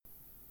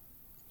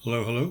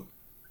Hello, hello.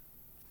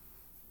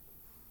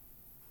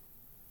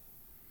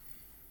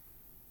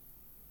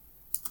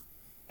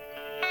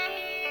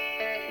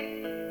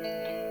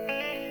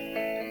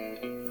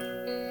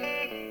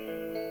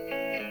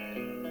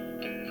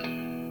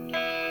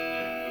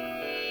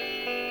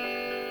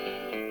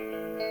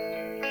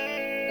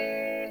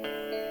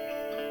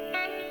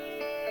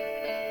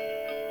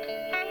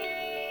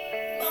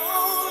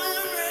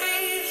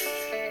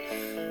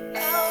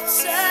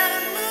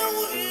 Outside my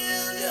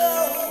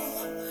window,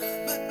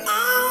 but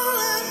all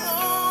in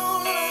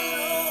all, I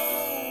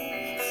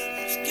know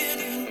it's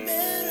getting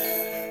better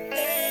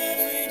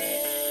every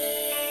day.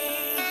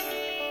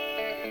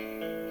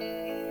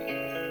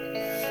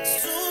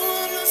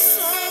 Soon the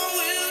sun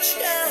will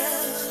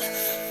shine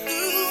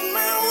through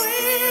my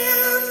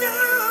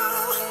window.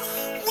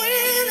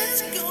 When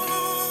it's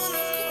gonna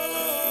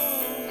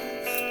come,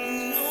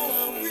 no,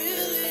 I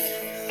really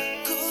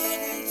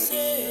couldn't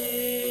say.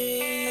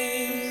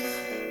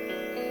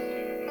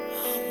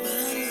 But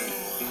I know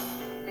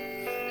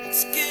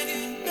it's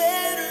getting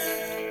better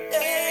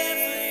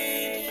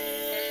every day.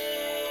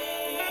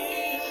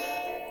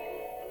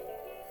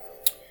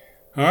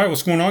 All right,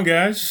 what's going on,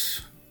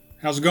 guys?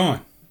 How's it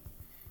going?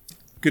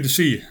 Good to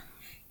see you.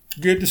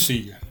 Good to see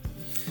you.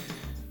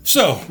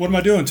 So, what am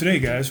I doing today,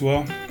 guys?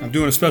 Well, I'm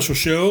doing a special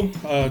show.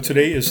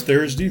 Today is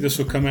Thursday. This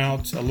will come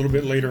out a little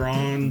bit later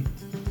on.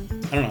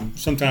 I don't know,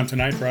 sometime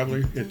tonight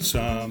probably. It's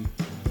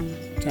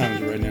what time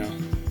is it right now?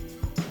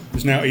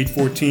 It's now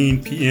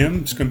 8:14 p.m.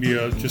 It's going to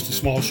be just a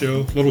small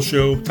show, little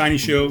show, tiny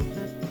show,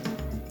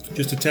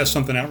 just to test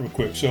something out real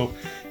quick. So,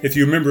 if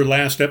you remember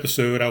last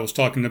episode, I was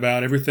talking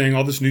about everything,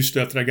 all this new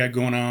stuff that I got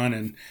going on,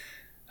 and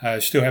I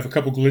still have a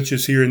couple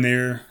glitches here and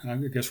there. I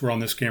guess we're on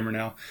this camera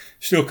now.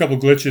 Still a couple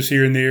glitches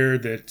here and there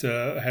that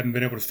I haven't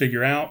been able to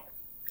figure out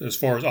as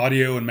far as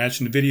audio and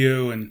matching the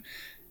video. And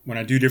when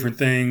I do different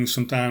things,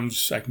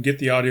 sometimes I can get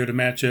the audio to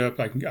match up.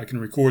 I can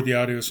record the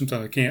audio.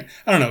 Sometimes I can't.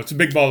 I don't know. It's a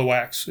big ball of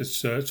wax.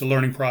 It's a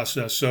learning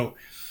process. So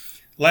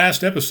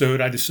last episode,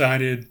 I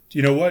decided,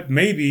 you know what?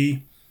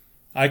 Maybe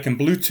I can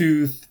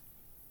Bluetooth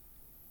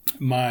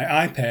my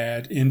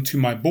iPad into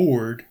my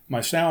board, my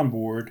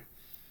soundboard,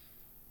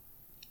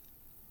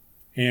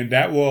 and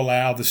that will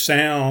allow the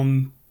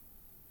sound,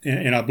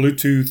 and I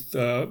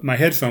Bluetooth my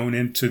headphone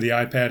into the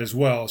iPad as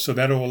well. So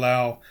that'll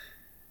allow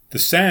the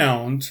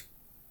sound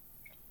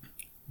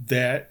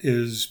that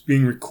is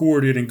being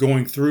recorded and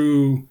going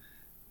through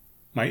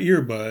my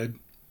earbud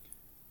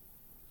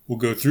will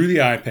go through the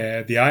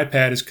iPad. The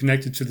iPad is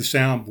connected to the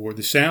soundboard.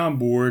 The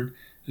soundboard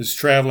is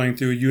traveling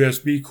through a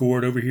USB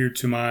cord over here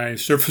to my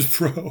Surface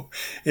Pro,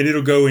 and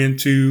it'll go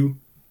into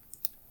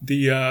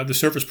the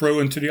Surface Pro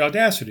into the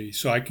Audacity,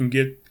 so I can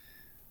get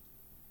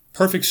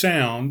perfect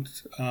sound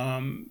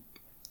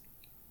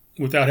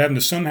without having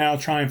to somehow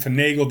try and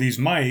finagle these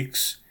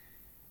mics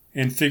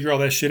and figure all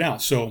that shit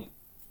out. So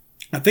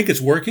I think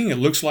it's working. It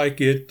looks like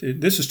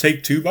this is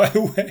take 2, by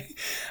the way.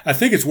 I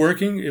think it's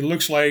working. It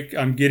looks like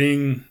I'm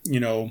getting,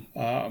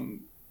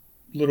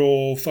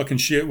 little fucking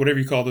shit, whatever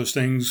you call those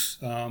things,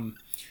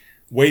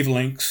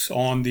 wavelengths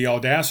on the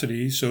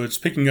Audacity. So it's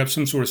picking up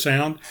some sort of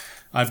sound.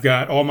 I've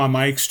got all my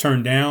mics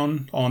turned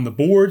down on the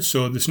board,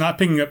 so it's not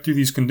picking up through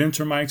these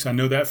condenser mics. I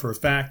know that for a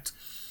fact.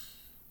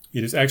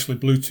 It is actually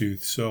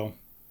Bluetooth. So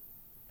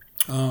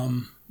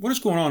what is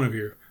going on over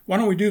here? Why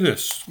don't we do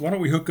this? Why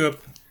don't we hook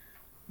up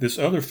this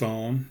other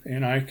phone,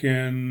 and I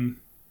can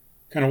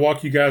kind of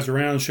walk you guys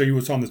around, show you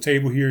what's on the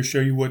table here, show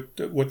you what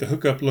the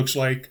hookup looks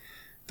like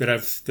that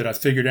I've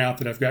figured out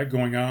that I've got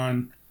going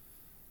on.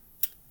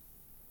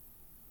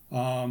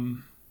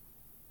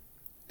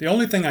 The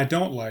only thing I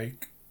don't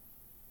like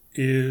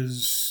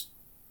is,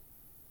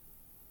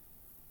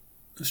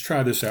 let's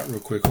try this out real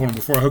quick. Hold on,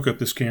 before I hook up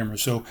this camera.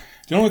 So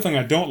the only thing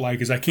I don't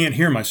like is I can't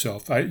hear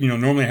myself.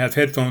 Normally I have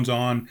headphones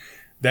on.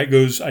 I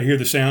hear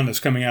the sound that's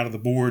coming out of the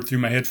board through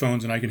my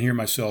headphones, and I can hear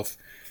myself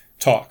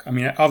talk. I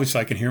mean,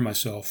 obviously I can hear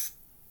myself.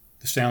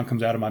 The sound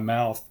comes out of my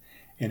mouth,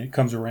 and it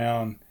comes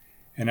around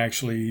and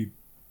actually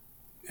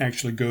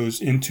goes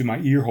into my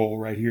ear hole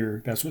right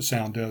here. That's what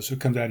sound does. So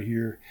it comes out of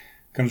here,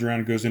 comes around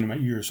and goes into my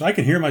ear. So I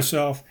can hear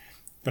myself,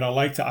 but I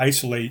like to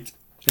isolate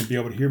and be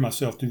able to hear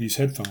myself through these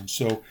headphones.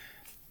 So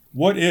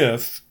what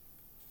if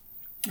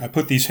I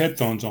put these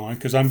headphones on?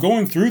 Because I'm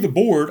going through the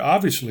board,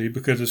 obviously,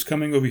 because it's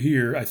coming over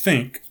here, I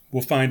think.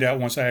 We'll find out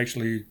once I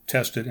actually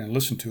test it and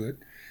listen to it.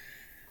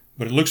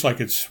 But it looks like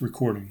it's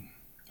recording.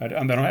 I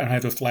don't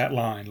have a flat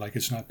line, like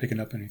it's not picking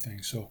up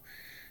anything. So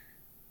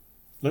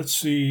let's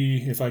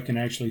see if I can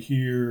actually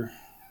hear.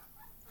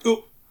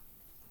 Oh!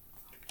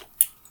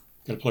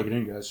 Got to plug it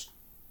in, guys.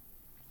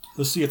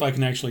 Let's see if I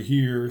can actually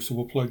hear. So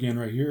we'll plug in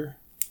right here.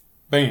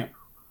 Bam.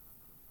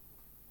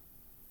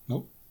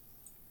 Nope.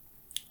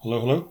 Hello,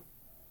 hello.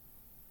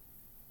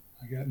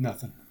 I got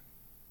nothing.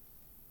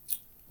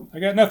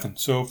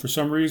 So for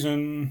some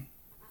reason,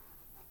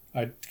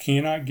 I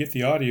cannot get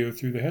the audio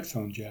through the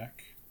headphone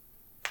jack.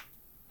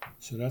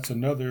 So that's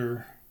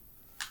another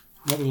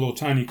little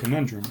tiny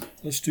conundrum.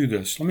 Let's do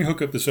this. Let me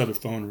hook up this other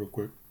phone real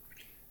quick.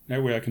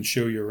 That way I can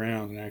show you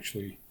around and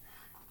actually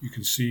you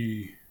can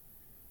see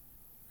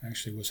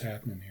actually what's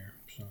happening here.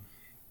 So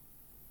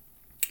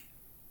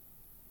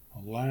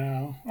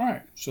allow. All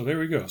right, so there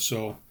we go.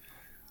 So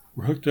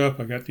we're hooked up.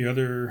 I got the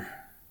other.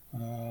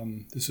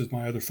 This is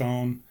my other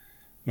phone,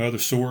 my other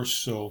source.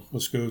 So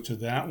let's go to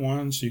that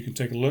one so you can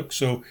take a look.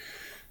 So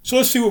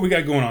let's see what we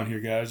got going on here,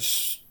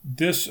 guys.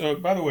 This,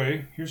 by the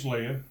way, here's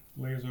Leia.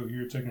 Leia's over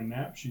here taking a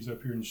nap. She's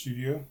up here in the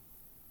studio.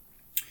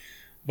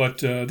 But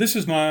this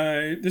is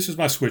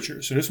my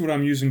switcher. So this is what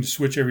I'm using to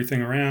switch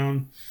everything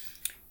around.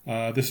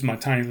 This is my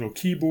tiny little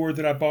keyboard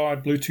that I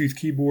bought. Bluetooth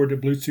keyboard. The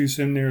Bluetooth's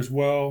in there as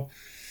well.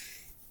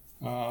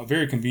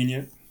 Very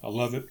convenient. I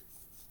love it.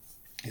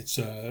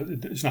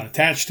 It's not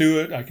attached to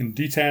it. I can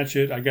detach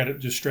it. I got it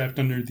just strapped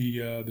under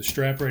the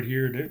strap right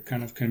here that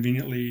kind of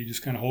conveniently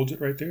just kind of holds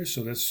it right there.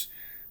 So that's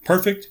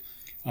perfect.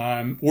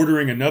 I'm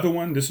ordering another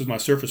one. This is my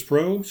Surface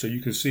Pro. So you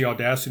can see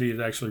Audacity is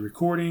actually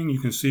recording. You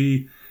can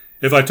see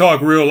if I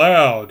talk real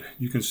loud,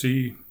 you can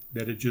see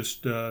that it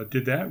just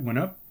did that, went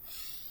up.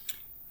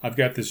 I've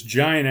got this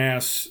giant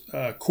ass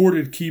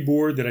corded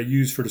keyboard that I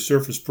use for the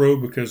Surface Pro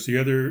because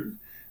the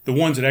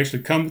ones that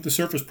actually come with the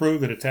Surface Pro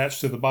that attach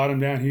to the bottom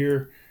down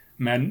here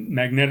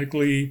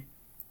magnetically,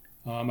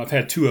 I've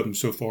had 2 of them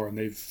so far and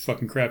they've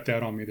fucking crapped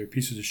out on me. They're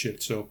pieces of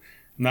shit. So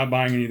I'm not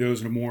buying any of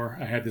those anymore.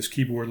 I had this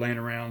keyboard laying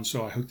around,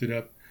 so I hooked it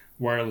up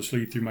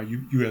wirelessly through my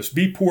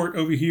USB port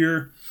over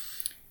here.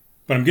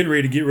 But I'm getting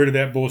ready to get rid of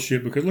that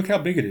bullshit because look how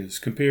big it is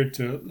compared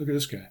to, look at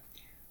this guy.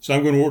 So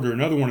I'm going to order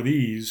another one of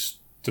these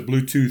to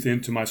Bluetooth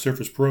into my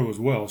Surface Pro as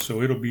well.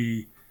 So it'll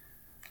be,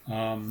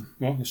 well,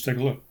 let's take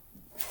a look.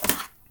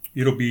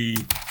 It'll be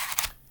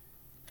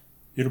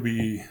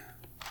the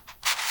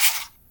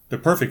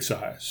perfect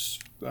size.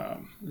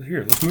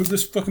 Here, let's move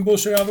this fucking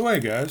bullshit out of the way,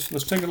 guys.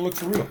 Let's take a look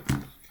for real.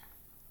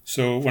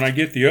 So when I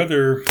get the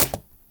other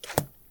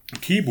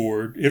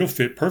keyboard, it'll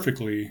fit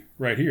perfectly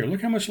right here.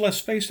 Look how much less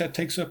space that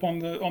takes up on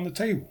the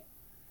table.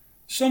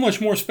 So much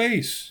more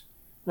space.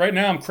 Right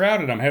now I'm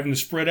crowded. I'm having to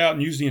spread out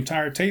and use the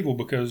entire table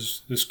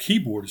because this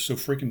keyboard is so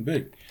freaking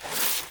big.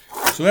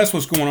 So that's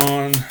what's going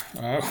on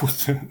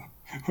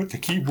with the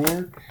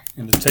keyboard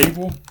and the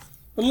table.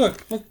 But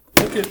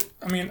look at.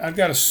 I mean, I've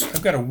got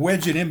to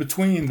wedge it in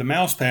between the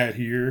mouse pad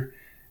here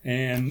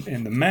and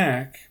the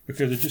Mac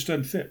because it just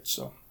doesn't fit.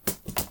 So.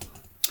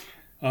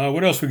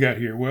 What else we got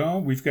here? Well,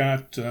 we've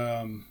got,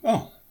 I'm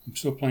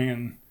still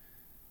playing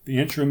the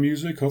intro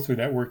music. Hopefully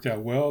that worked out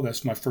well.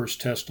 That's my first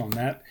test on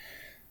that.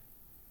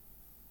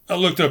 I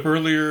looked up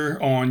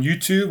earlier on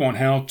YouTube on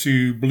how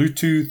to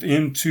Bluetooth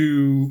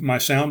into my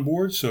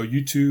soundboard. So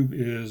YouTube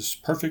is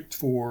perfect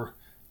for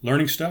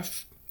learning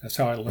stuff. That's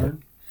how I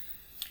learn.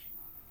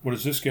 What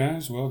is this,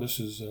 guys? Well, this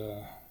is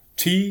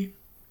tea.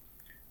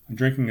 I'm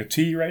drinking a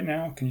tea right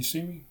now. Can you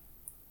see me?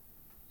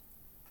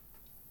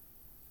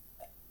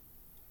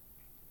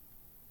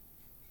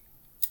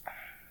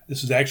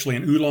 This is actually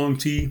an oolong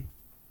tea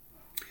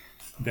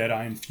that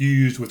I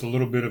infused with a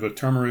little bit of a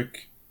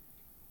turmeric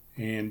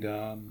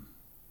and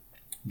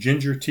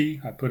ginger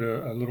tea. I put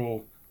a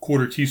little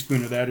 1/4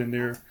 teaspoon of that in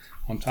there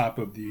on top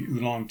of the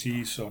oolong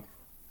tea. So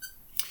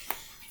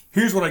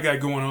here's what I got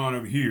going on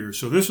over here.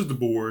 So this is the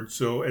board.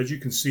 So as you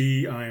can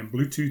see, I am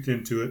Bluetooth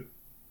into it.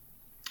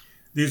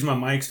 These are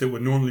my mics that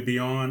would normally be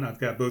on. I've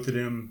got both of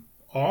them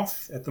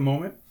off at the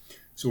moment.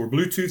 So we're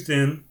Bluetoothed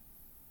in.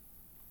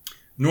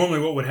 Normally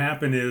what would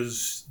happen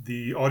is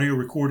the audio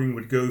recording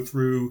would go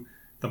through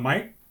the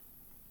mic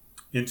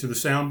into the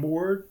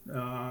soundboard.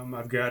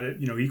 I've got it,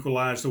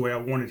 equalized the way I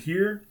want it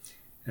here.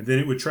 And then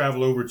it would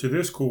travel over to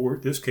this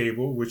cord, this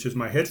cable, which is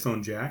my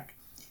headphone jack.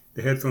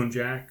 The headphone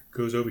jack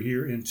goes over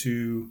here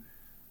into,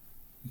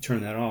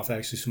 turn that off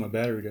actually so my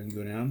battery doesn't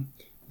go down.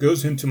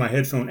 Goes into my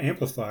headphone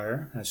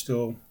amplifier. I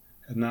still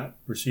have not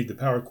received the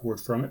power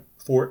cord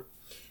for it.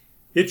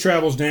 It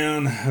travels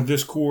down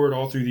this cord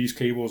all through these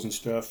cables and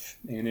stuff,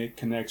 and it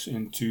connects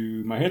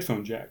into my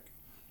headphone jack.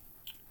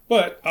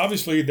 But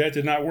obviously that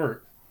did not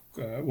work.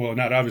 Well,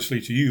 not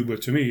obviously to you,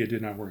 but to me it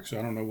did not work. So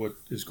I don't know what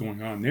is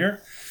going on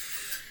there.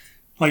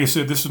 Like I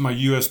said, this is my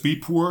USB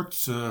port,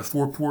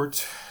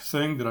 4-port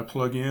thing that I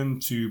plug in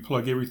to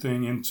plug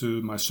everything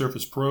into my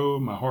Surface Pro,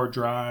 my hard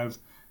drive,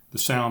 the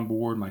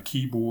soundboard, my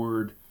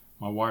keyboard,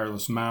 my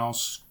wireless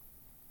mouse.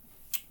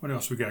 What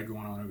else we got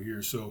going on over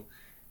here? So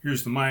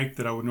here's the mic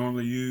that I would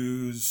normally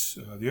use.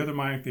 The other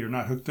mic, they are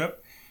not hooked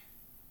up.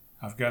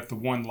 I've got the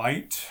one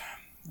light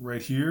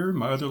right here.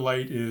 My other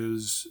light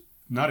is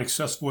not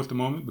accessible at the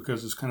moment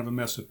because it's kind of a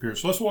mess up here.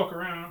 So let's walk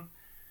around,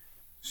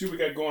 see what we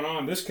got going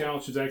on. This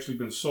couch has actually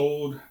been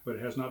sold, but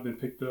it has not been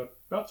picked up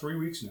about 3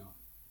 weeks now.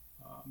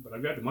 But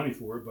I've got the money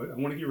for it, but I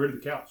want to get rid of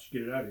the couch,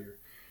 get it out of here.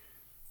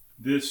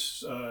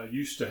 This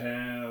used to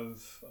have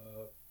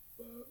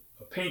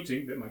a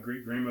painting that my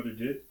great-grandmother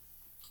did.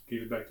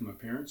 Gave it back to my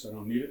parents. I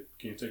don't need it.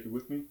 Can't take it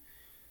with me.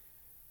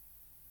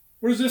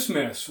 What is this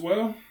mess?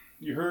 Well,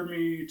 you heard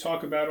me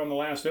talk about on the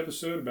last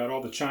episode about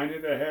all the china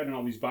that I had in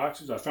all these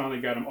boxes. I finally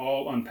got them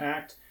all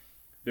unpacked.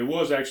 There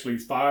was actually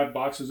 5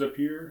 boxes up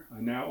here. I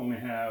now only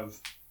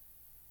have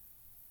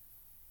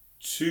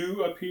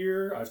two up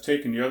here. I've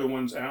taken the other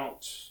ones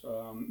out,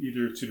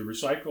 either to the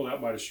recycle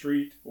out by the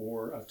street,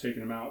 or I've taken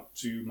them out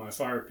to my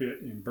fire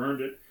pit and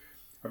burned it.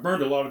 I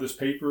burned a lot of this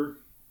paper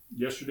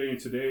yesterday and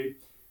today,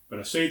 but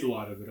I saved a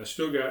lot of it. I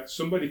still got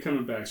somebody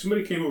coming back.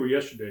 Somebody came over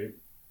yesterday.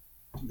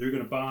 They're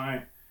going to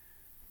buy,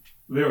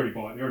 they already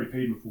bought, they already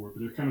paid me for it,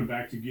 but they're coming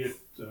back to get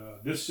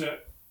this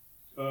set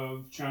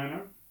of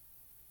china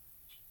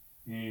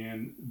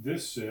and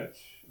this set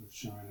of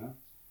china.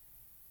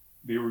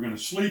 They were going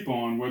to sleep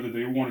on whether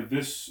they wanted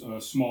this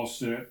small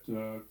set,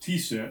 tea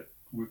set,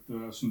 with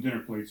some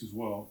dinner plates as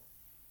well.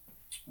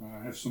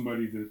 I have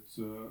somebody that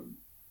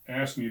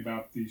asked me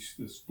about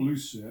this blue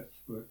set,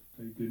 but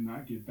they did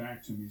not get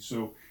back to me.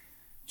 So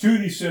 2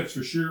 of these sets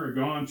for sure are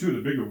gone, 2 of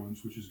the bigger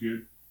ones, which is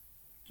good.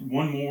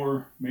 1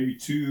 more, maybe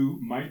 2,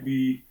 might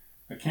be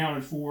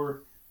accounted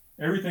for.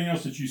 Everything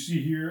else that you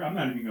see here, I'm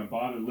not even going to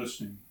bother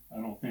listing, I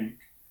don't think.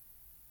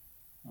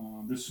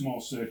 This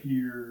small set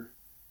here.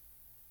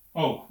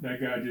 Oh, that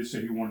guy did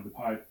say he wanted the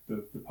pie,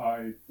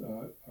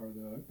 or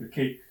the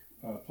cake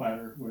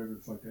platter, whatever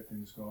the fuck that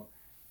thing is called.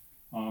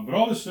 But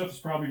all this stuff is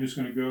probably just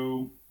going to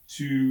go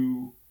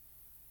to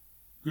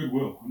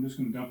Goodwill. I'm just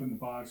going to dump it in the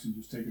box and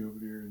just take it over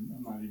there, and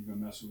I'm not even going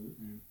to mess with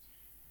it, man.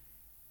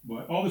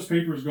 But all this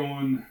paper is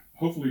going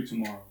hopefully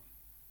tomorrow.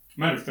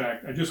 Matter of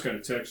fact, I just got a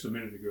text a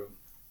minute ago.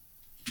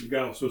 The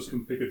guy was supposed to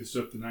come pick this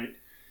up tonight.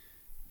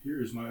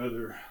 Here is my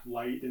other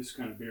light. It's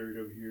kind of buried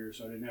over here,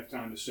 so I didn't have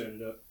time to set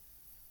it up.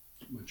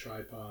 My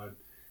tripod,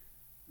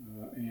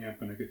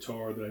 amp, and a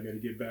guitar that I got to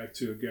get back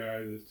to a guy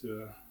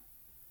that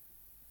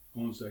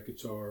owns that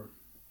guitar.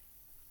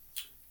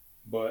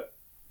 But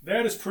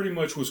that is pretty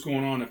much what's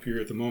going on up here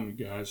at the moment,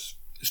 guys.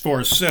 As far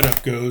as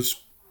setup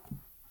goes,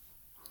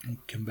 I'll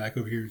come back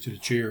over here to the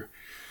chair.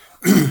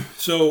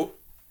 So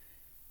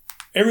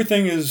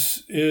everything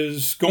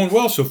is going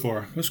well so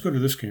far. Let's go to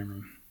this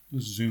camera.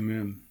 Let's zoom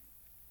in.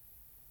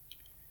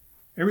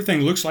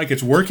 Everything looks like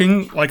it's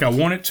working like I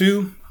want it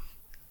to.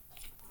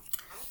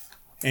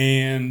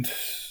 And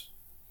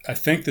I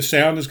think the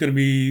sound is going to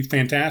be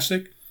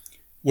fantastic.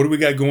 What do we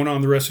got going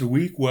on the rest of the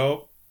week?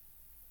 Well,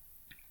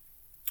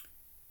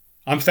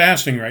 I'm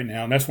fasting right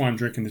now, and that's why I'm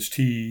drinking this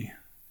tea.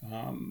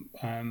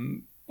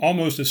 I'm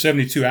almost at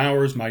 72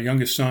 hours. My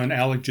youngest son,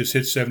 Alec, just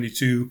hit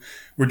 72.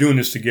 We're doing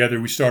this together.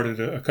 We started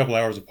a couple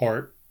hours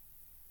apart,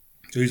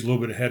 so he's a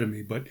little bit ahead of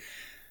me. But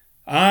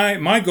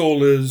my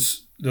goal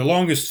is, the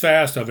longest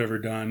fast I've ever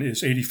done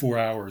is 84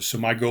 hours. So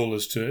my goal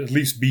is to at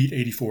least beat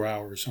 84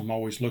 hours. I'm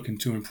always looking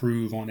to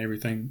improve on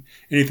anything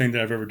that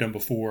I've ever done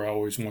before. I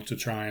always want to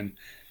try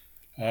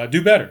and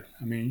do better.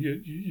 I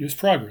mean, it's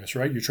progress,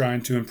 right? You're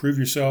trying to improve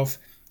yourself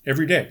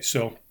every day.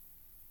 So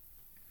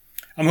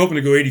I'm hoping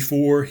to go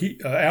 84.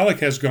 Alec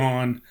has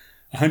gone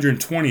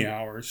 120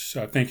 hours.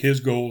 So I think his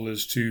goal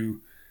is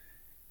to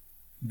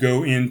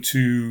go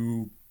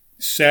into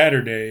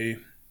Saturday.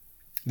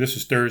 This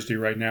is Thursday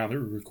right now that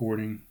we're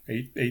recording,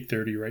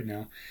 8:30 right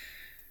now,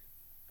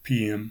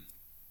 p.m.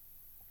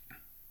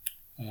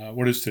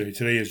 What is today?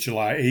 Today is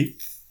July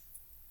 8th,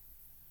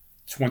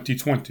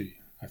 2020,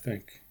 I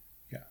think.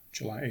 Yeah,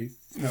 July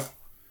 8th. No,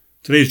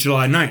 today is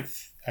July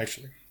 9th,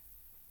 actually.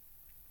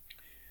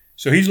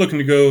 So he's looking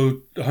to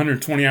go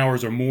 120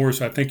 hours or more,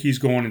 so I think he's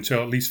going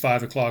until at least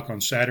 5 o'clock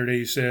on Saturday,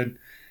 he said.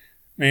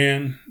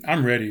 Man,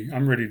 I'm ready.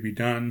 I'm ready to be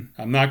done.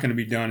 I'm not going to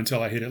be done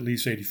until I hit at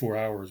least 84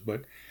 hours,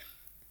 but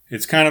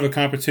it's kind of a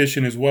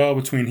competition as well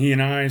between he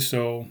and I,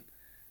 so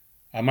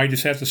I might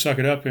just have to suck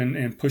it up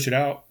and push it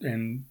out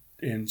and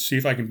see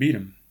if I can beat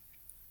him.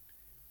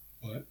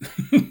 But,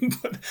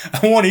 but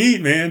I want to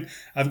eat, man.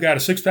 I've got a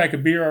 6-pack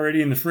of beer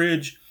already in the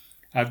fridge.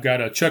 I've got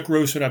a chuck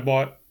roast that I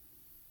bought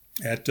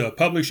at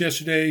Publix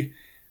yesterday.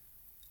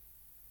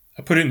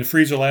 I put it in the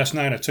freezer last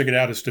night. I took it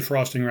out. It's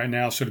defrosting right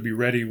now, so it'll be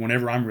ready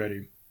whenever I'm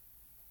ready.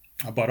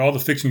 I bought all the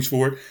fixings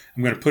for it.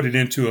 I'm going to put it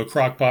into a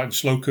crock pot and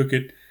slow cook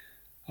it.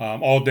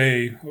 All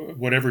day,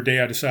 whatever day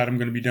I decide I'm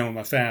going to be done with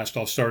my fast,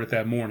 I'll start it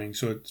that morning.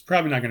 So it's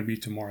probably not going to be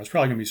tomorrow. It's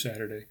probably going to be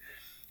Saturday.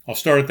 I'll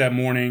start it that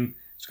morning.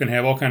 It's going to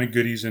have all kind of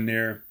goodies in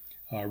there.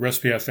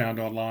 Recipe I found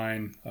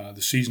online.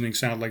 The seasoning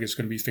sounds like it's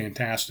going to be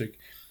fantastic.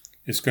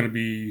 It's going to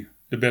be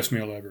the best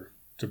meal ever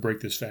to break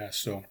this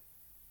fast. So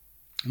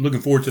I'm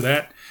looking forward to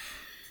that.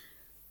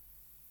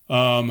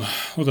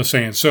 What was I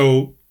saying?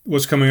 So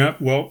what's coming up?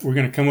 Well, we're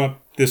going to come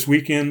up this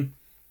weekend.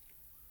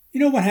 You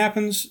know what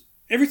happens?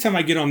 Every time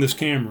I get on this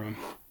camera,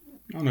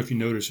 I don't know if you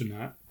notice or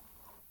not,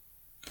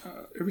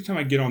 every time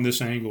I get on this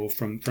angle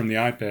from the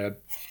iPad,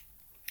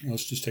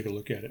 let's just take a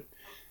look at it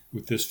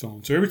with this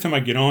phone. So every time I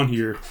get on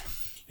here,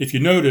 if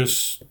you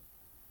notice,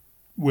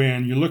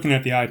 when you're looking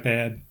at the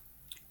iPad,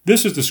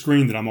 this is the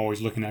screen that I'm always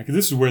looking at, because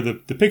this is where the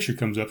picture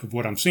comes up of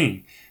what I'm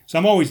seeing. So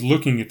I'm always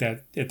looking at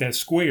that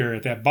square,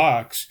 at that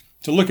box,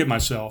 to look at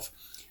myself,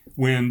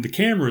 when the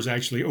camera is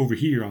actually over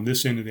here on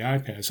this end of the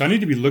iPad. So I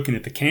need to be looking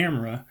at the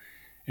camera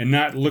and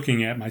not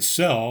looking at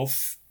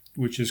myself,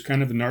 which is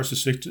kind of the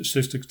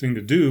narcissistic thing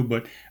to do,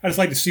 but I just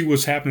like to see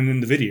what's happening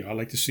in the video. I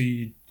like to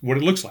see what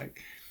it looks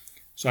like.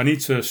 So I need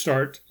to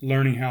start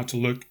learning how to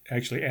look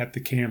actually at the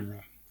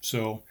camera.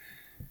 So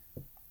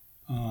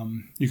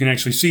you can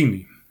actually see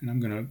me. And I'm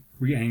going to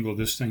re-angle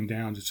this thing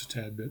down just a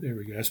tad bit. There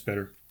we go. That's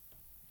better.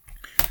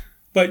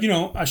 But,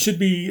 I shouldn't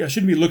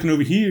be looking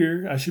over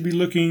here. I should be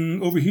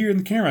looking over here in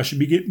the camera. I should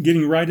be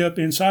getting right up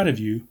inside of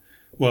you.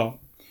 Well,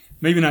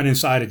 maybe not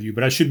inside of you,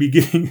 but I should be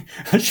getting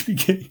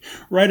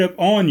right up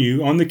on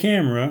you on the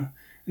camera.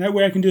 And that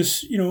way I can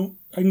just,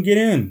 I can get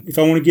in. If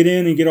I want to get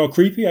in and get all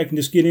creepy, I can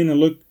just get in and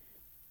look.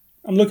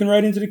 I'm looking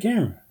right into the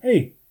camera.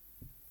 Hey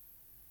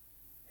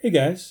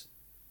guys.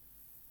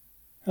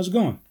 How's it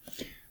going?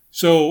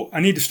 So I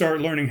need to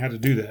start learning how to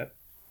do that.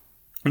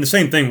 And the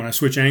same thing when I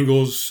switch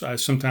angles, I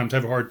sometimes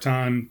have a hard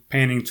time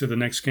panning to the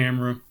next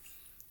camera.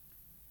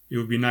 It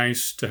would be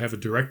nice to have a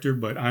director,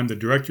 but I'm the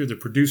director, the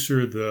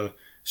producer, the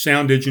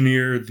sound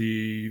engineer,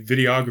 the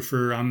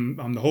videographer. I'm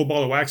the whole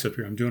ball of wax up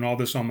here. I'm doing all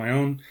this on my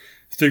own,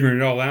 figuring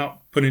it all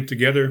out, putting it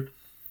together.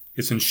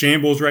 It's in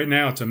shambles right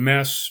now. It's a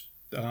mess.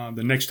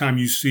 The next time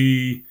you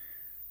see,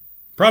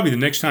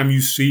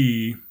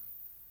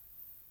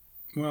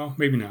 well,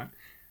 maybe not.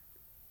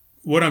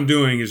 What I'm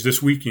doing is this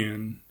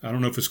weekend, I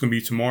don't know if it's going to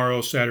be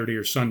tomorrow, Saturday,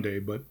 or Sunday,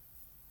 but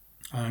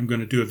I'm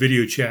going to do a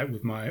video chat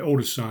with my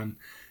oldest son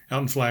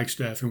out in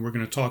Flagstaff, and we're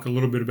going to talk a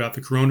little bit about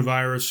the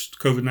coronavirus,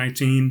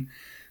 COVID-19.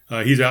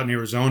 He's out in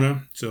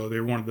Arizona, so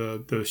they're one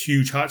of the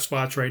huge hot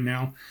spots right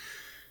now.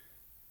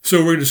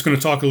 So we're just going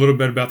to talk a little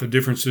bit about the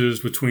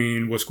differences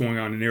between what's going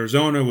on in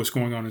Arizona, what's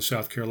going on in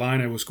South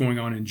Carolina, what's going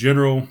on in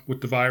general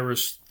with the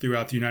virus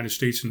throughout the United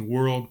States and the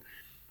world,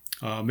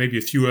 maybe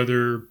a few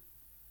other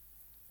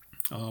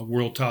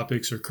world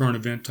topics or current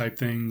event type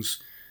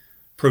things,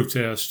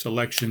 protests,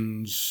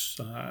 elections,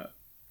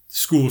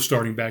 school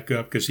starting back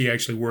up, because he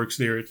actually works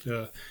there at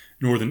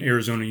Northern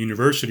Arizona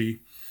University.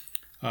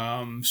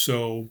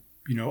 So,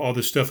 all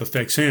this stuff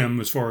affects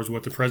him as far as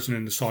what the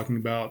president is talking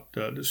about.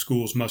 The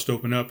schools must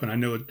open up. And I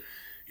know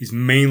he's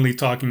mainly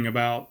talking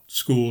about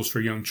schools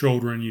for young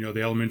children,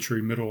 the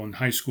elementary, middle, and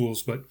high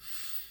schools.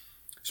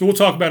 So we'll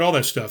talk about all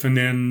that stuff. And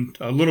then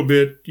a little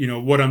bit,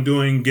 what I'm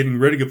doing, getting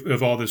rid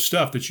of all this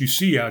stuff that you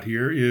see out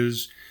here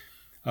is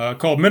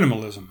called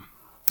minimalism.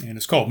 And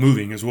it's called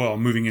moving as well,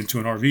 moving into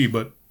an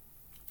RV.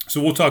 So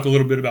we'll talk a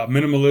little bit about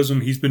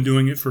minimalism. He's been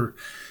doing it for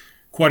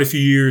quite a few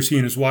years, he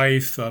and his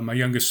wife. My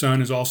youngest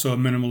son is also a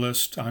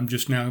minimalist. I'm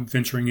just now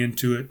venturing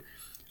into it.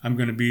 I'm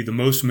going to be the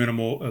most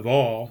minimal of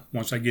all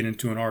once I get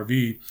into an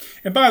RV.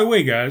 And by the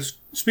way, guys,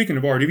 speaking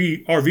of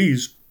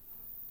RVs,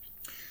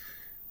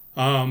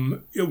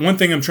 one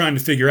thing I'm trying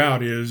to figure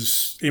out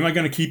is, am I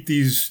going to keep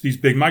these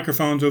big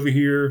microphones over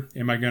here?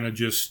 Am I going to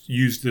just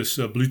use this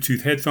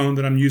Bluetooth headphone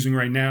that I'm using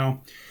right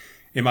now?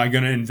 Am I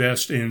going to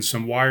invest in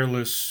some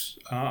wireless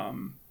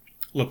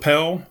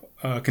lapel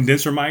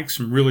condenser mics,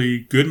 some really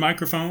good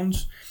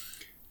microphones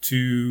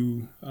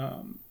to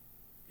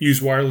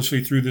use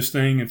wirelessly through this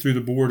thing and through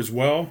the board as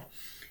well?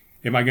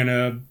 Am I going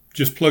to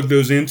just plug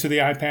those into the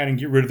iPad and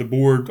get rid of the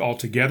board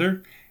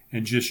altogether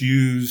and just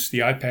use the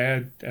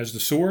iPad as the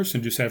source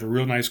and just have a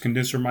real nice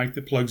condenser mic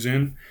that plugs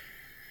in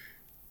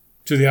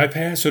to the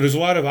iPad? So there's a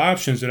lot of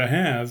options that I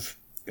have.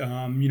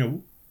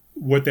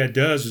 What that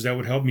does is that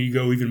would help me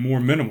go even more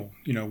minimal,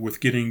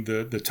 with getting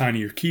the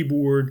tinier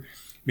keyboard,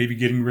 maybe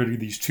getting rid of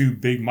these two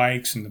big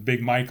mics and the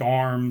big mic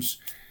arms,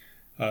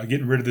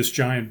 getting rid of this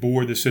giant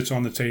board that sits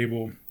on the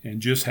table,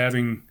 and just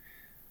having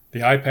the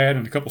iPad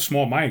and a couple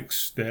small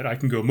mics that I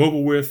can go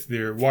mobile with.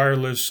 They're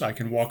wireless. I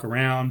can walk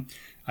around.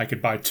 I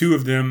could buy two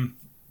of them.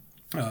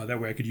 That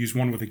way I could use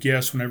one with a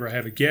guest whenever I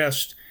have a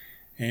guest.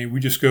 And we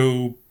just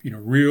go,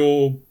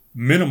 real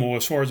minimal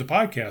as far as the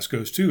podcast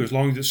goes too. As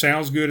long as it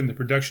sounds good and the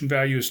production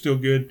value is still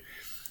good,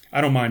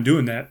 I don't mind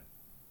doing that.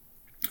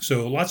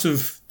 So lots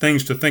of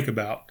things to think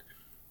about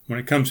when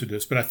it comes to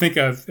this. But I think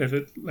I've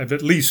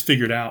at least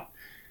figured out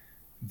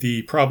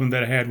the problem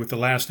that I had with the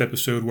last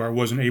episode where I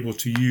wasn't able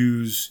to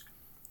use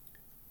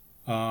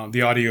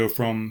the audio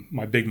from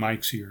my big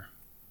mics here.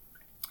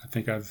 I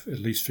think I've at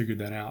least figured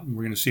that out, and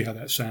we're going to see how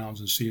that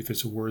sounds and see if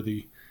it's a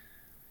worthy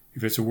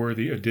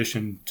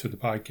addition to the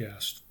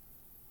podcast.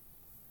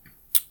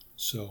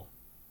 So,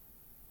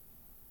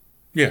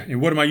 yeah,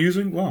 and what am I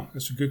using? Well,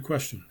 that's a good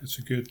question. That's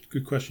a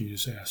good question you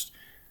just asked.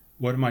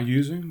 What am I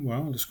using?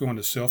 Well, let's go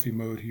into selfie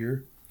mode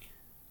here.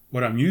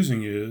 What I'm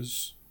using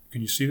is,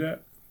 can you see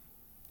that?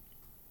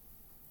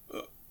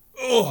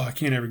 I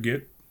can't ever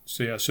get.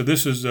 So yeah, so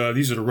this is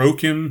these are the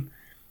Rokin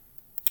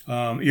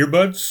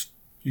earbuds.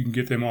 You can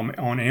get them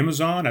on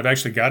Amazon. I've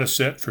actually got a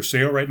set for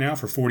sale right now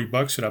for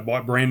 $40 that I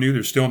bought brand new.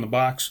 They're still in the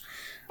box,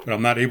 but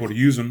I'm not able to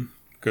use them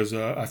because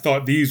I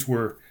thought these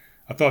were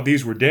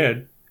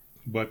dead,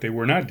 but they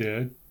were not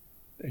dead,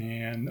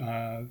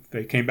 and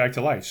they came back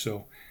to life.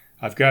 So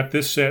I've got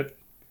this set.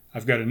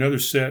 I've got another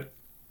set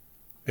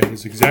that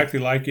is exactly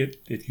like it.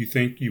 If you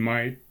think you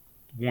might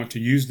want to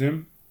use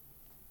them,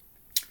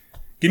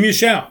 give me a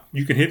shout.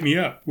 You can hit me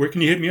up. Where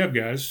can you hit me up,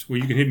 guys? Well,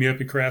 you can hit me up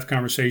at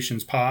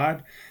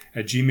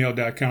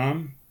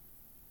craftconversationspod@gmail.com.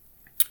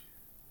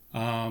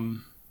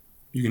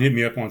 You can hit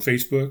me up on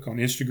Facebook, on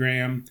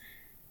Instagram.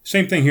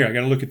 Same thing here. I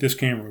got to look at this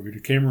camera over here.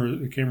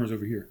 The camera's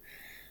over here.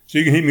 So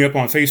you can hit me up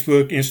on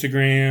Facebook,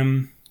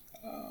 Instagram,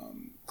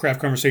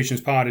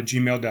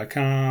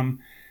 craftconversationspod@gmail.com.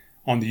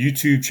 On the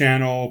YouTube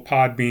channel,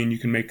 Podbean, you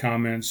can make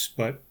comments.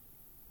 But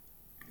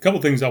a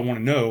couple things I want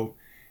to know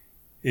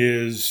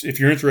is if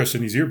you're interested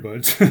in these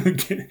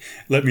earbuds,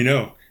 let me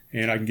know.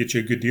 And I can get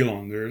you a good deal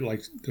on them.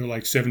 They're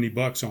like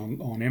 $70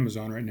 on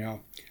Amazon right now.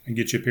 I can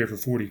get you a pair for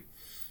 $40.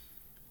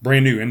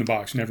 Brand new in the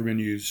box, never been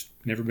used,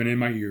 never been in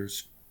my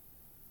ears.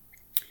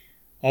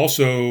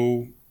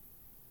 Also,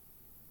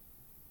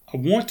 I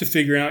want to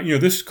figure out,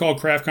 this is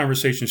called Craft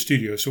Conversation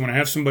Studio. So when I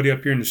have somebody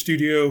up here in the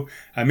studio,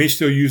 I may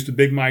still use the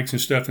big mics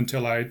and stuff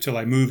until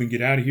I move and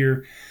get out of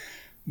here.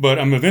 But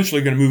I'm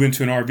eventually going to move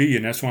into an RV,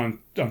 and that's why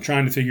I'm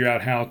trying to figure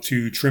out how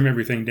to trim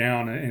everything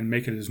down and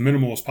make it as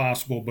minimal as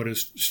possible, but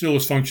it's still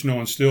as functional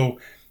and still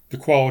the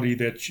quality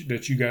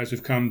that you guys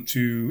have come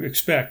to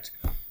expect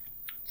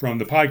from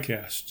the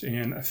podcast.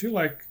 And I feel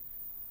like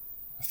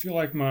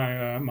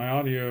my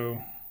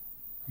audio,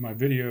 my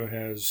video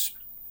has,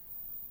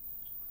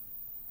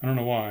 I don't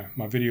know why,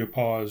 my video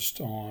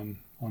paused on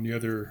the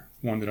other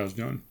one that I was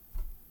doing.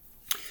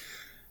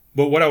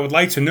 But what I would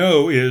like to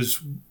know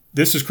is,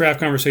 this is Craft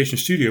Conversation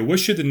Studio. What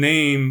should the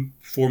name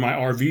for my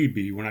RV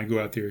be when I go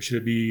out there? Should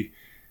it be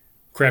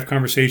Craft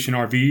Conversation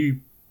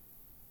RV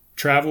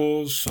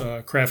Travels,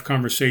 Craft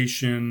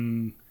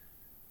Conversation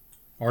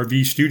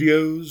RV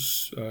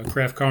Studios,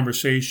 Craft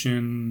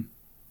Conversation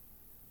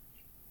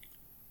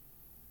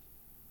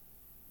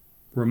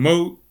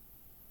Remote?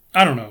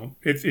 I don't know.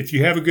 If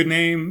you have a good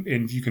name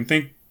and if you can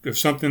think of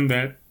something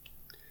that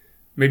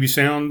maybe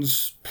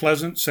sounds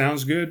pleasant,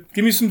 sounds good,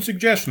 give me some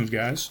suggestions,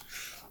 guys.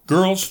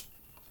 Girls,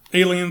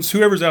 aliens,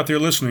 whoever's out there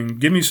listening,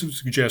 give me some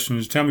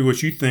suggestions. Tell me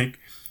what you think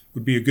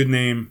would be a good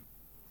name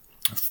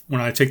when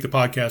I take the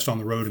podcast on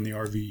the road in the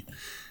RV.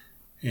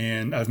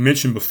 And I've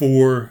mentioned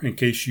before, in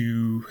case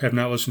you have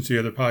not listened to the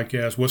other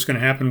podcast, what's going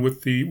to happen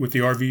with the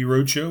RV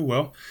Roadshow.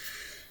 Well,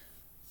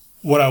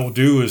 what I will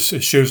do is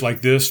shows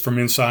like this from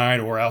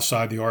inside or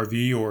outside the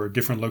RV or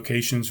different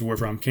locations,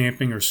 wherever I'm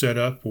camping or set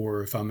up,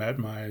 or if I'm at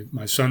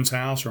my son's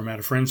house or I'm at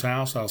a friend's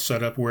house, I'll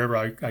set up wherever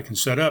I can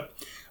set up.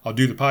 I'll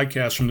do the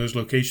podcast from those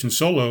locations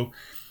solo.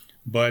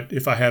 But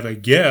if I have a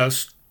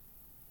guest,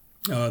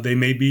 they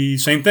may be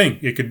same thing.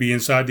 It could be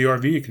inside the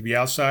RV. It could be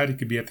outside. It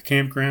could be at the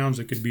campgrounds.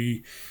 It could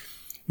be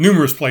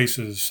numerous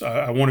places.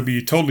 I want to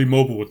be totally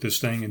mobile with this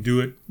thing and do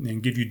it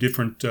and give you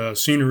different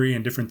scenery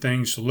and different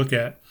things to look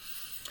at.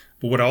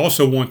 But what I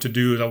also want to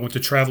do is I want to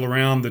travel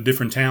around the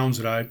different towns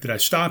that I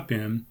stop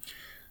in,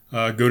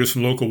 go to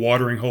some local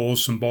watering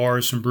holes, some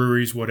bars, some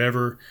breweries,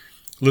 whatever,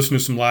 listen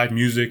to some live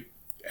music,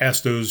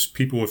 ask those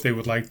people if they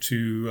would like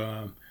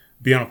to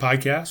be on a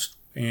podcast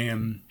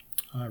and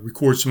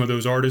record some of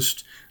those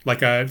artists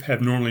like I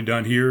have normally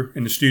done here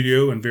in the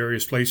studio in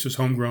various places,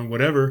 homegrown,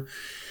 whatever.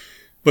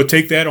 But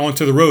take that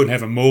onto the road and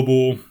have a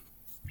mobile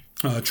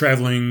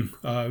traveling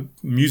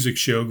music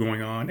show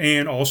going on,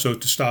 and also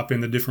to stop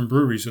in the different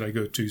breweries that I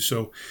go to.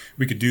 So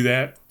we could do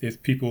that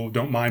if people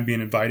don't mind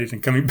being invited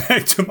and coming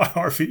back to my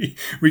RV.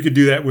 We could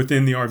do that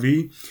within the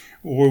RV,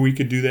 or we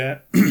could do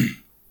that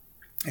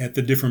at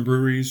the different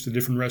breweries, the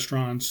different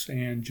restaurants,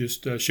 and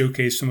just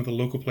showcase some of the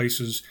local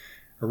places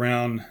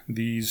around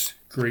these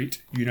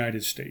great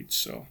United States.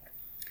 So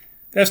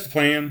that's the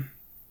plan.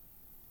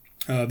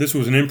 This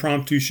was an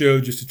impromptu show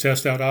just to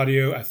test out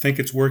audio. I think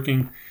it's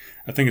working.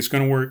 I think it's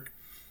going to work.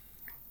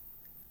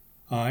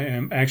 I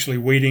am actually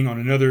waiting on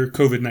another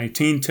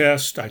COVID-19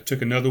 test. I took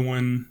another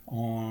one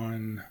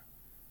on,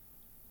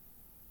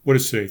 what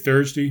is today,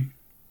 Thursday?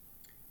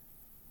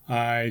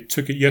 I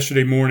took it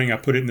yesterday morning. I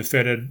put it in the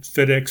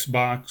FedEx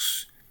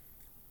box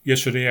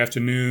yesterday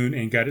afternoon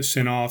and got it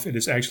sent off. It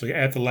is actually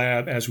at the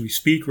lab as we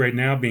speak right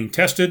now being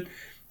tested.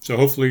 So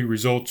hopefully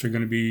results are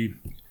going to be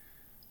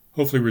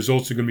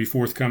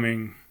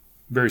forthcoming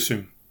very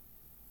soon.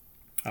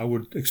 I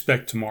would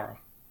expect tomorrow.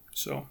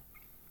 So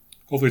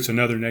hopefully it's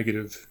another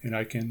negative and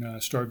I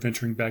can start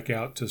venturing back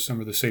out to some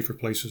of the safer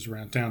places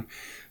around town.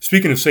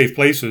 Speaking of safe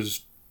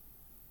places,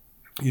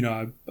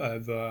 I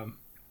was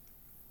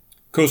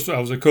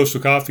at Coastal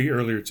Coffee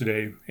earlier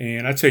today,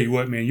 and I tell you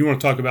what, man, you want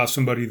to talk about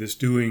somebody that's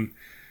doing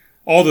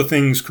all the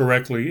things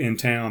correctly in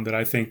town that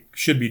I think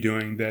should be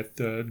doing, that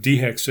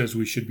DHEC says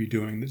we should be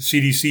doing, that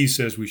CDC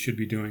says we should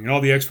be doing, and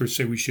all the experts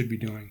say we should be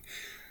doing.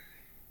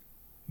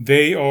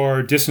 They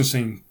are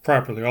distancing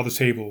properly, all the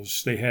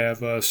tables. They have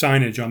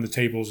signage on the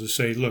tables that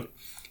say, look,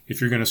 if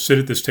you're going to sit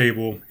at this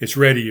table, it's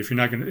ready. If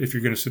you're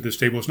going to sit at this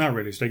table, it's not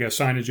ready. So they got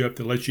signage up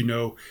to let you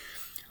know,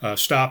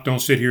 stop, don't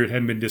sit here, it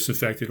hadn't been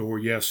disinfected, or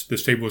yes,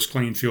 this table is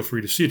clean, feel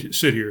free to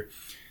sit here.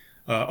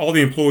 All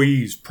the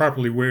employees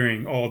properly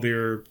wearing all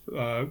their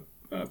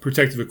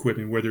protective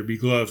equipment, whether it be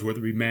gloves, whether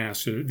it be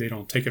masks. They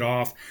don't take it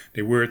off.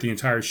 They wear it the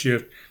entire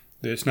shift.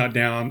 It's not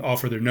down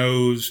off of their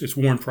nose. It's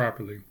worn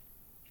properly.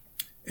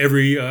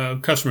 Every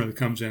customer that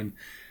comes in,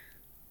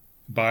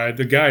 by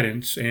the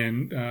guidance,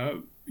 and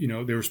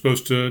they were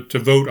supposed to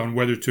vote on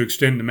whether to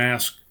extend the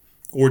mask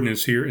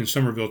ordinance here in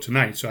Somerville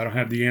tonight. So I don't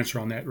have the answer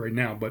on that right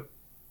now, but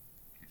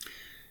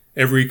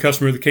every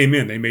customer that came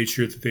in, they made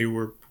sure that they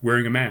were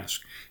wearing a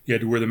mask. You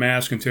had to wear the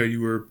mask until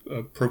you were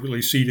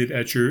appropriately seated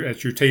at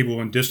your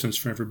table and distance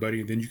from everybody,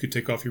 and then you could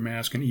take off your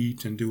mask and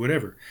eat and do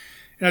whatever.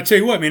 And I tell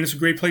you what, man, it's a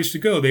great place to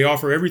go. They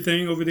offer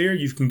everything over there.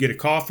 You can get a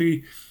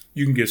coffee,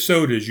 you can get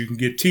sodas, you can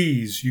get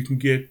teas, you can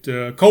get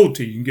cold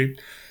tea, you can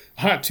get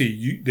hot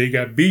tea. They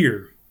got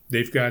beer,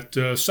 they've got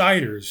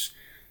ciders,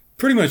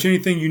 pretty much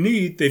anything you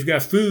need. They've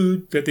got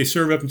food that they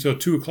serve up until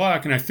 2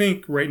 o'clock, and I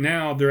think right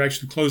now they're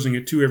actually closing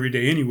at 2 every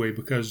day anyway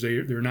because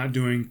they're not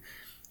doing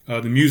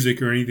the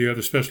music or any of the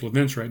other special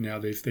events right now.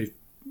 They've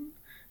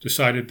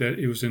decided that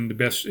it was in the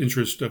best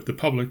interest of the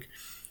public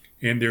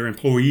and their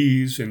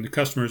employees and the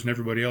customers and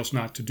everybody else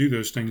not to do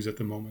those things at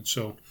the moment.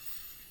 So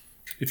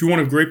if you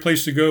want a great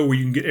place to go where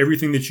you can get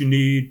everything that you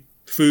need,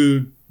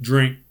 food,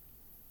 drink,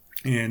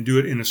 and do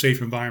it in a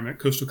safe environment,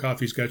 Coastal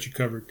Coffee's got you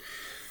covered.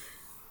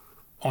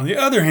 On the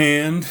other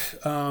hand,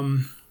 I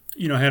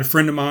had a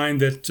friend of mine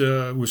that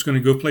was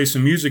going to go play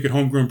some music at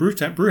Homegrown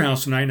Brew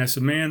House tonight, and I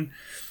said, man,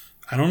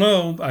 I don't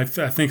know. I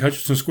think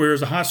Hutchinson Square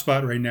is a hot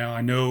spot right now.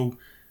 I know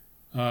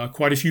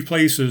quite a few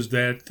places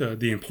that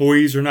the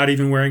employees are not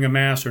even wearing a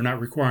mask. They're not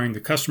requiring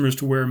the customers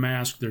to wear a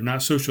mask. They're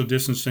not social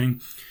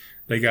distancing.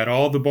 They got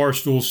all the bar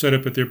stools set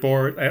up at their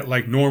bar at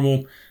like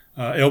normal,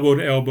 elbow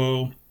to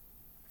elbow.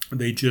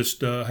 They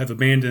just have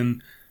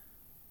abandoned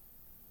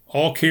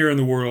all care in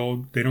the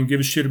world. They don't give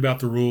a shit about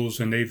the rules,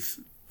 and they've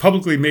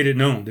publicly made it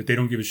known that they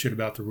don't give a shit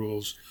about the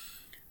rules.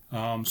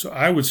 So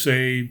I would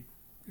say,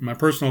 in my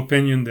personal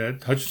opinion,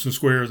 that Hutchinson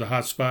Square is a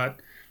hot spot,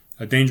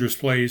 a dangerous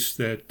place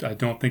that I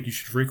don't think you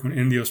should frequent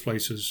in those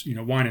places.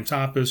 Wine and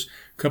Tapas,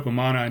 Cup of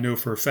Mana, I know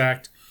for a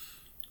fact,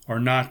 are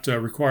not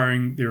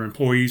requiring their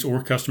employees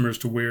or customers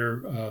to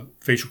wear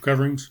facial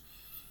coverings.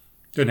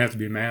 Doesn't have to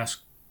be a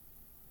mask.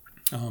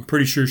 I'm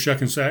pretty sure Shuck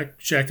and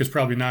Shack is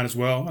probably not as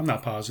well. I'm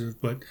not positive,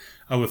 but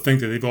I would think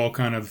that they've all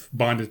kind of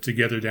bonded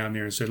together down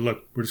there and said,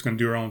 look, we're just going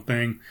to do our own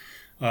thing.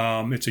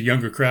 It's a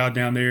younger crowd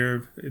down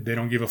there. They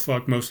don't give a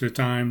fuck most of the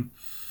time.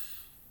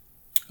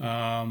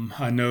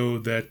 I know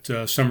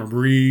that Summer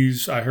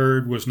Breeze, I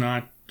heard, was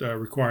not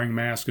requiring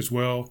masks as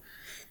well,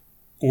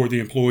 or the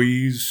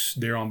employees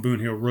there on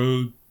Boone Hill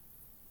Road.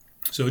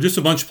 So just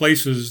a bunch of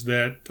places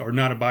that are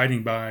not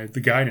abiding by the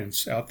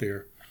guidance out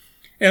there.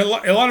 And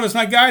a lot of it's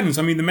not guidance.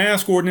 I mean, the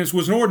mask ordinance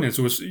was an ordinance.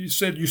 You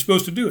said you're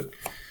supposed to do it.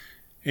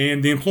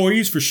 And the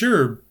employees, for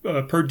sure,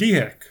 per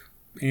DHEC,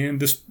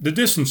 and the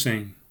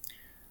distancing,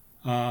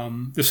 the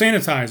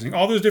sanitizing,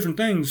 all those different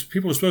things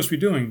people are supposed to be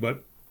doing.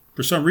 But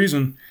for some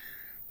reason,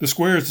 the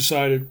square has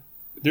decided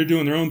they're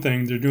doing their own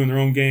thing. They're doing their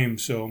own game.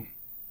 So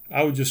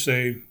I would just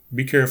say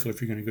be careful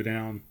if you're going to go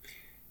down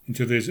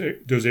into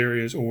those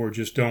areas, or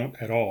just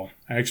don't at all.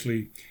 I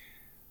actually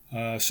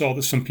saw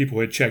that some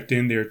people had checked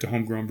in there at the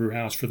Homegrown Brew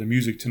House for the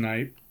music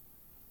tonight,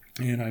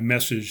 and I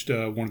messaged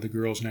one of the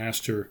girls and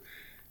asked her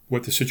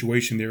what the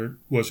situation there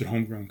was at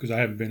Homegrown, because I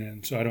haven't been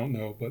in, so I don't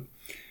know. But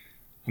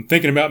I'm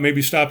thinking about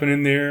maybe stopping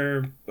in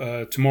there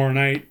tomorrow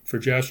night for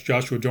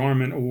Joshua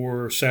Darman,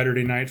 or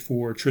Saturday night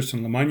for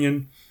Tristan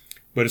Lemunyon,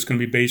 but it's going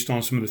to be based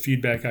on some of the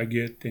feedback I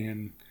get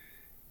and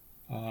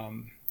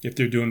if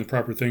they're doing the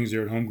proper things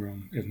there at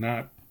Homegrown. If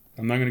not,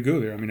 I'm not going to go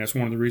there. I mean, that's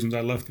one of the reasons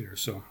I left there.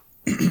 So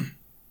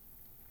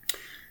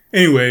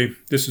anyway,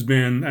 this has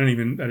been, I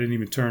didn't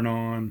even turn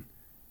on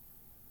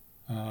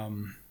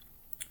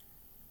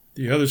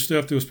the other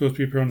stuff that was supposed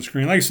to be up on the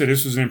screen. Like I said,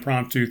 this is an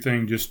impromptu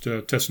thing, just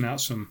testing out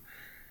some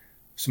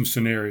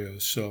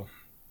scenarios. So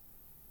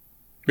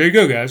there you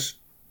go, guys.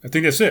 I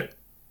think that's it.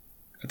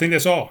 I think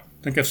that's all.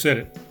 I think I've said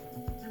it.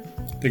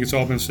 I think it's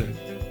all been said.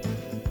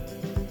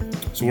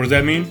 So what does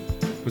that mean?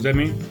 What does that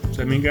mean? What does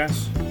that mean,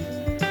 guys?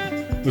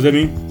 What does that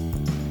mean?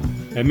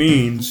 That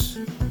means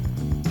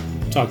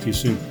talk to you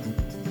soon.